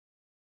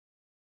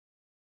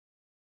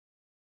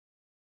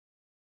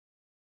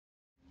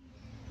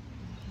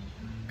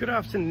Good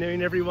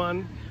afternoon,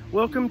 everyone.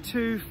 Welcome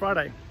to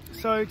Friday.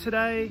 So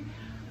today,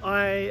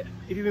 if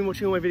you've been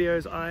watching all my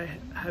videos, I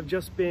have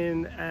just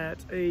been at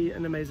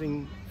an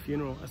amazing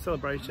funeral, a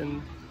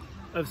celebration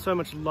of so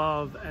much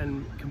love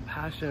and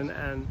compassion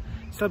and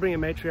celebrating a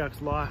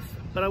matriarch's life.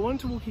 But I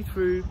wanted to walk you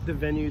through the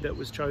venue that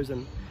was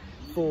chosen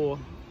for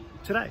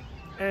today.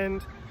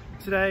 And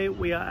today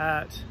we are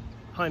at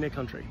Pioneer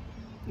Country.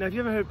 Now, if you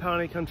haven't heard of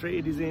Pioneer Country,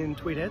 it is in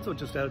Tweed Heads, or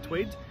just out of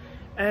Tweed.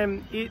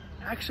 And it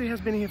actually has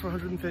been here for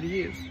 130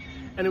 years.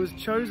 And it was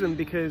chosen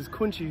because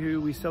Kunchi, who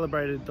we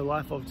celebrated the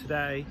life of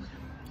today,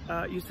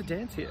 used to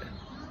dance here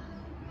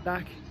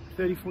back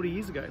 30, 40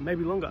 years ago,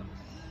 maybe longer.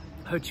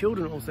 Her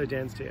children also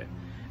danced here.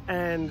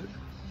 And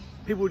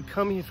people would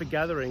come here for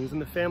gatherings,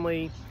 and the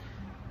family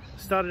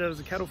started out as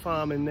a cattle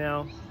farm, and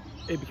now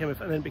it became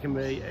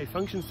a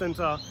function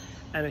center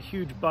and a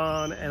huge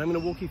barn. And I'm going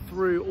to walk you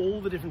through all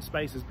the different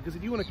spaces, because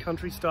if you want a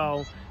country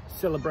style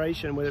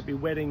celebration, whether it be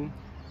wedding,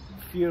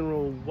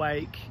 funeral,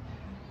 wake,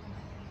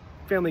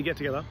 family get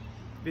together,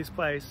 this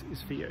place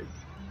is for you.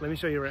 Let me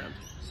show you around.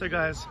 So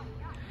guys,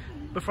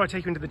 before I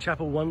take you into the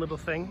chapel, one little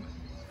thing.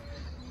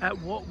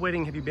 At what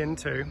wedding have you been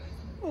to,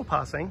 or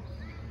passing,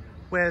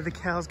 where the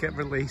cows get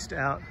released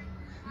out?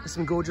 There's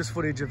some gorgeous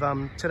footage of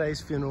today's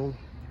funeral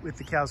with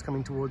the cows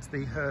coming towards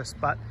the hearse,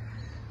 but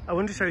I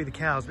wanted to show you the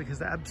cows because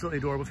they're absolutely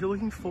adorable. If you're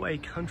looking for a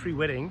country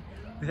wedding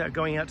without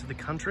going out to the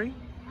country,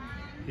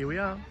 here we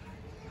are.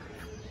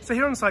 So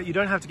here on site, you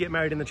don't have to get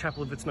married in the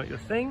chapel if it's not your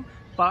thing,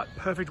 but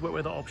perfect wet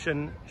weather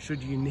option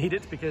should you need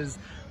it, because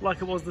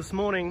like it was this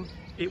morning,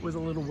 it was a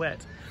little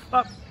wet.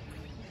 But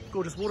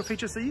gorgeous water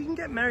feature, so you can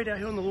get married out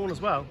here on the lawn as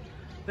well.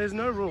 There's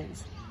no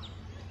rules.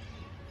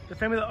 The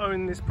family that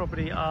own this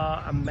property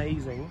are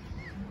amazing.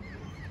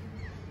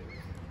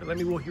 But let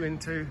me walk you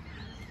into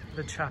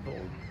the chapel.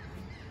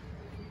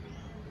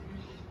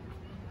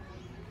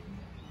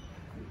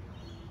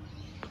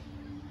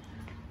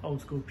 Old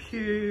school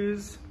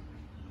pews.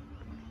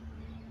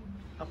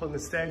 Up on the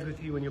stage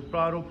with you in your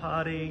bridal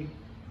party.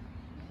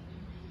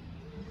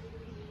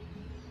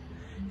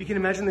 You can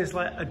imagine this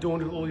like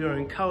adorned with all your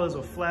own colors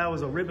or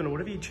flowers or ribbon or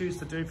whatever you choose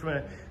to do from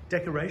a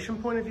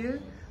decoration point of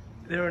view.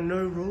 There are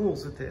no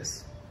rules with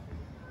this.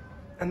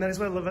 And that is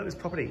what I love about this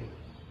property.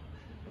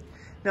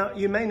 Now,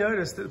 you may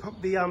notice that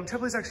the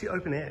chapel is actually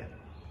open air.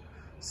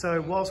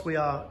 So whilst we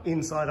are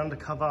inside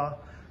undercover,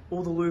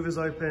 all the louvers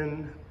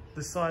open,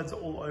 the sides are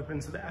all open,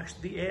 so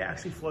the air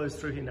actually flows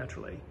through here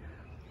naturally.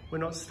 We're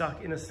not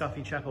stuck in a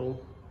stuffy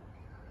chapel,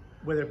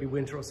 whether it be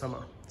winter or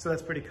summer. So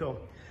that's pretty cool.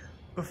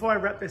 Before I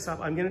wrap this up,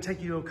 I'm going to take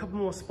you to a couple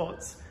more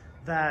spots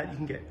that you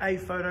can get A,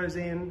 photos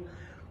in,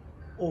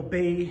 or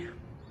B,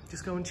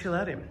 just go and chill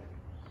out in.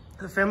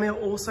 The family are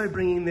also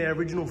bringing their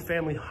original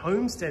family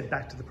homestead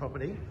back to the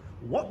property.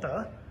 What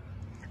the?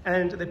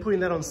 And they're putting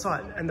that on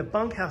site. And the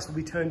bunkhouse will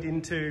be turned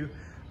into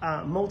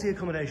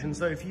multi-accommodation.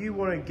 So if you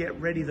want to get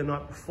ready the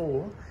night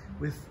before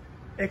with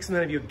X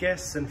amount of your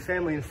guests and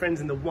family and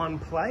friends in the one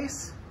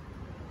place,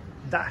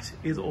 that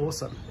is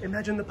awesome.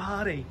 Imagine the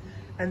party.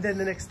 And then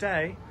the next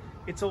day,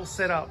 it's all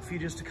set up for you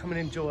just to come and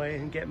enjoy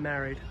and get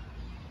married.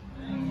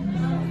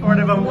 All right,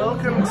 everyone,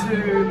 welcome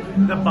to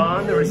the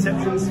barn, the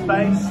reception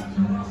space,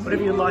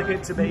 whatever you'd like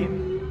it to be.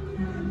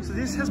 So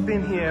this has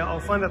been here.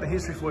 I'll find out the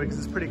history for you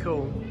because it's pretty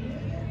cool.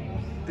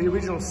 The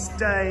original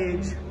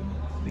stage,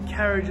 the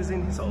carriages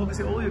in here. So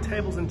obviously all your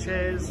tables and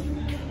chairs,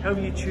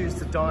 however you choose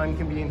to dine,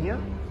 can be in here.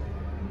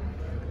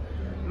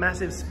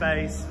 Massive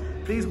space.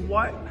 These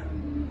white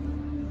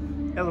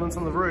elements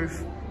on the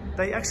roof,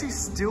 they actually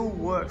still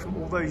work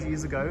from all those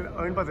years ago,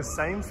 owned by the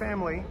same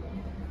family,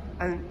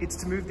 and it's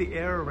to move the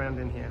air around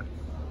in here.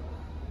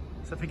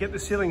 So forget the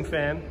ceiling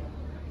fan,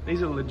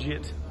 these are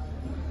legit.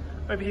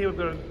 Over here we've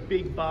got a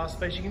big bar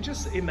space. You can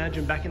just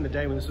imagine back in the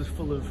day when this was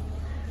full of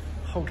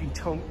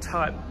honky-tonk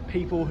type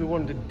people who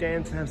wanted to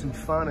dance and have some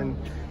fun and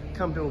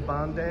come to a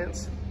barn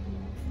dance.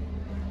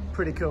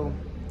 Pretty cool.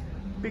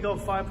 Big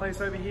old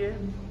fireplace over here.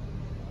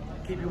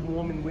 Keep you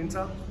warm in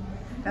winter.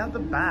 Out the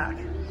back,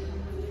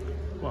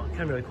 well, I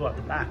can't really call it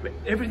the back, but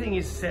everything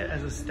is set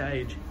as a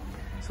stage.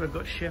 So we've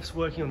got chefs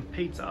working on the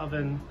pizza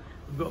oven.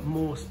 We've got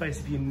more space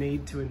if you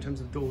need to in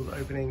terms of doors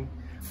opening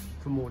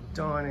for more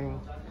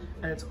dining.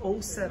 And it's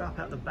all set up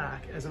out the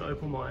back as an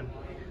open mine.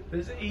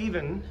 There's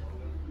even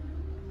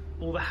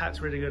all the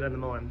hats ready to go down the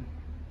mine.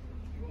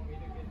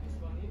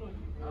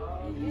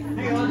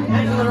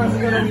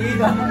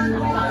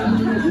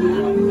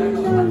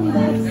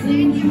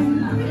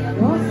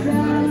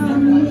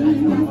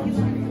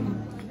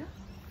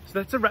 So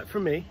that's a wrap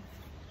from me.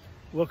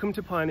 Welcome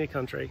to Pioneer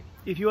Country.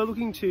 If you are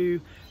looking to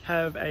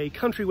have a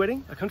country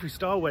wedding, a country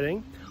style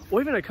wedding,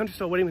 or even a country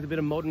style wedding with a bit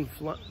of modern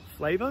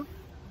flavor,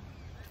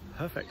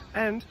 perfect.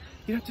 And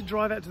you don't have to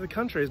drive out to the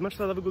country. As much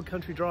as I love a good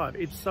country drive,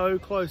 it's so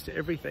close to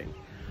everything.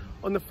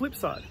 On the flip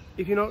side,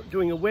 if you're not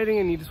doing a wedding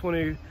and you just want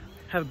to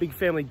have a big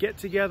family get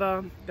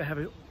together, they have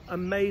an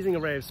amazing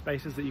array of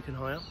spaces that you can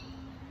hire.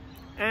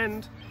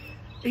 And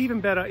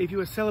even better, if you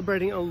are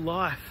celebrating a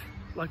life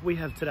like we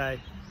have today,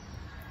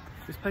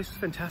 this place is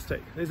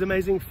fantastic. There's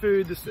amazing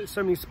food, there's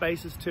so many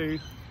spaces to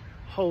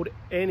hold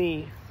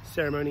any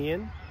ceremony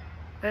in.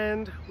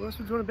 And what else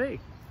would you want to be?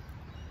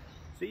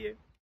 See you.